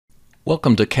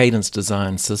Welcome to Cadence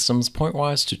Design Systems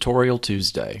Pointwise Tutorial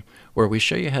Tuesday, where we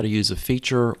show you how to use a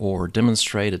feature or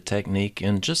demonstrate a technique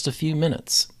in just a few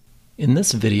minutes. In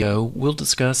this video, we'll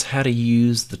discuss how to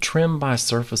use the Trim by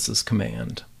Surfaces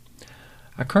command.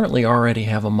 I currently already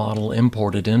have a model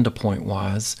imported into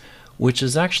Pointwise, which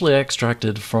is actually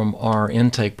extracted from our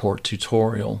intake port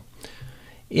tutorial.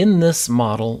 In this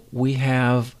model, we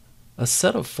have a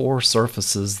set of 4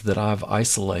 surfaces that I've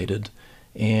isolated,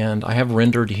 and I have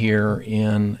rendered here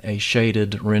in a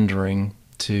shaded rendering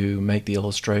to make the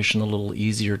illustration a little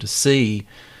easier to see.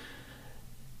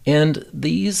 And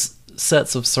these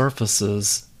sets of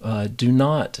surfaces do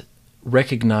not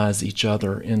recognize each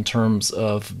other in terms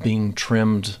of being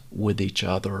trimmed with each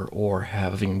other or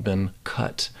having been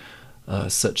cut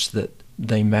such that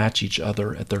they match each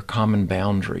other at their common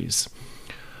boundaries.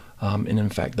 And in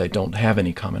fact, they don't have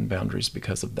any common boundaries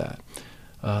because of that.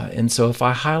 And so if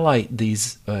I highlight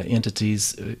these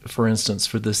entities, for instance,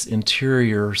 for this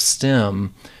interior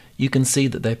stem, you can see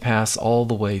that they pass all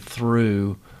the way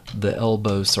through the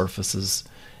elbow surfaces.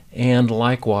 And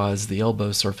likewise, the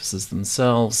elbow surfaces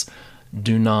themselves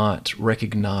do not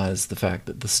recognize the fact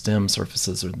that the stem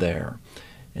surfaces are there.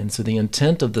 And so the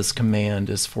intent of this command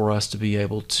is for us to be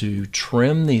able to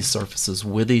trim these surfaces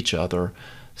with each other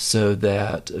so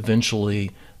that eventually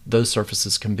those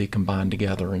surfaces can be combined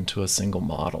together into a single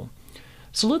model.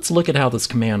 So let's look at how this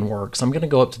command works. I'm going to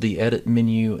go up to the Edit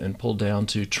menu and pull down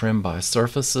to Trim by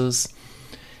Surfaces.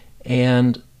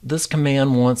 And this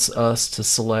command wants us to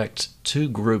select 2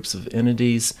 groups of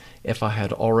entities. If I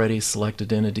had already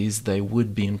selected entities, they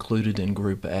would be included in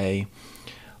Group A.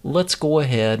 Let's go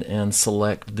ahead and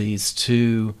select these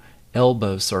 2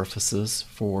 elbow surfaces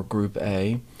for Group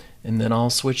A, and then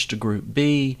I'll switch to Group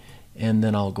B, and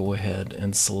then I'll go ahead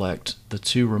and select the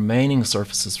 2 remaining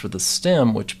surfaces for the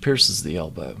stem which pierces the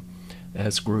elbow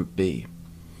as Group B.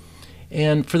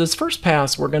 And for this first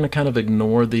pass, we're going to kind of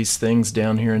ignore these things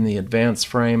down here in the advanced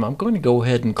frame. I'm going to go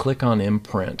ahead and click on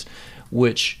Imprint,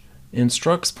 which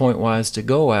instructs Pointwise to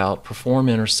go out, perform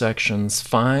intersections,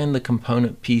 find the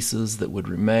component pieces that would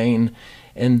remain,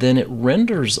 and then it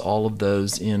renders all of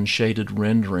those in shaded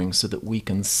rendering so that we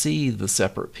can see the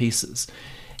separate pieces.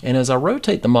 And as I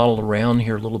rotate the model around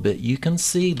here a little bit, you can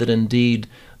see that indeed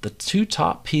the 2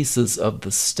 top pieces of the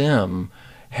stem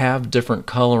have different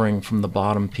coloring from the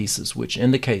bottom pieces, which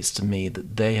indicates to me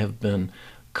that they have been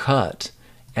cut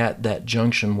at that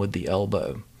junction with the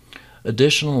elbow.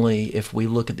 Additionally, if we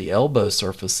look at the elbow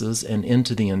surfaces and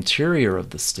into the interior of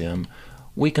the stem,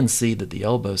 we can see that the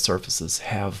elbow surfaces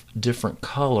have different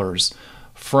colors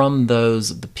from those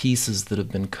of the pieces that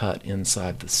have been cut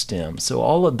inside the stem. So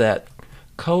all of that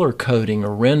color coding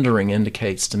or rendering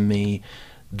indicates to me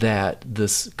that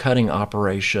this cutting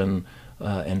operation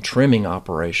and trimming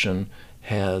operation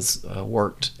has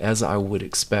worked as I would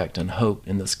expect and hope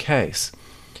in this case.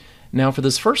 Now for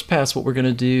this first pass, what we're going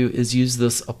to do is use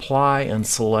this Apply and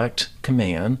Select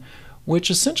command,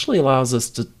 which essentially allows us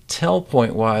to tell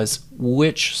Pointwise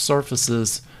which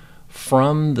surfaces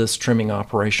from this trimming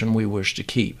operation we wish to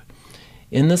keep.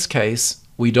 In this case,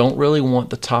 we don't really want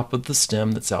the top of the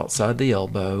stem that's outside the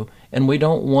elbow, and we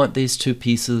don't want these 2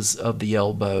 pieces of the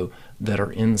elbow that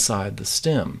are inside the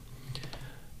stem.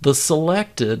 The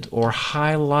selected or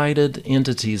highlighted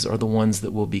entities are the ones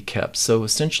that will be kept. So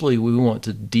essentially we want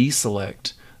to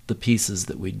deselect the pieces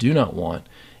that we do not want.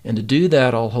 And to do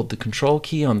that, I'll hold the Control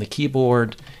key on the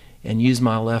keyboard and use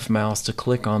my left mouse to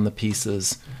click on the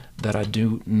pieces that I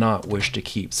do not wish to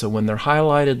keep. So when they're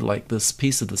highlighted, like this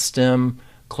piece of the stem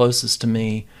closest to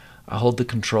me, I hold the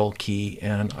Control key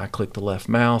and I click the left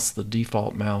mouse, the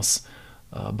default mouse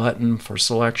button for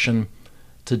selection,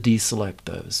 to deselect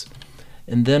those.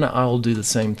 And then I'll do the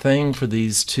same thing for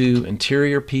these 2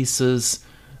 interior pieces.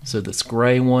 So this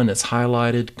gray one is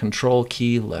highlighted, Control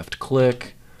key, left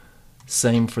click.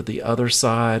 Same for the other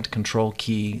side, Control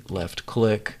key, left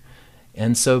click.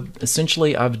 And so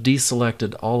essentially I've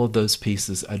deselected all of those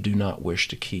pieces I do not wish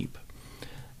to keep.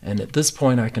 And at this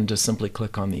point I can just simply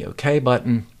click on the OK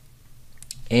button,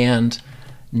 and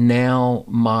now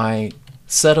my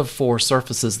set of 4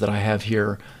 surfaces that I have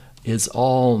here is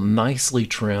all nicely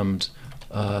trimmed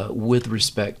with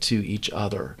respect to each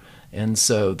other. And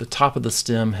so the top of the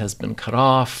stem has been cut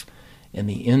off, and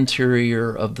the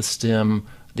interior of the stem,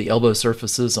 the elbow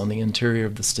surfaces on the interior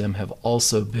of the stem have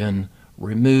also been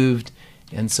removed,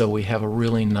 and so we have a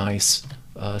really nice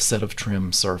set of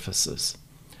trim surfaces.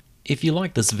 If you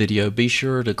like this video, be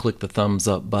sure to click the thumbs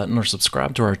up button or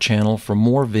subscribe to our channel for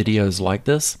more videos like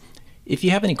this. If you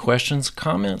have any questions,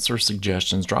 comments, or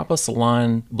suggestions, drop us a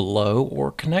line below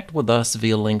or connect with us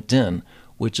via LinkedIn.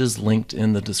 which is linked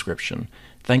in the description.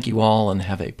 Thank you all and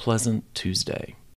have a pleasant Tuesday.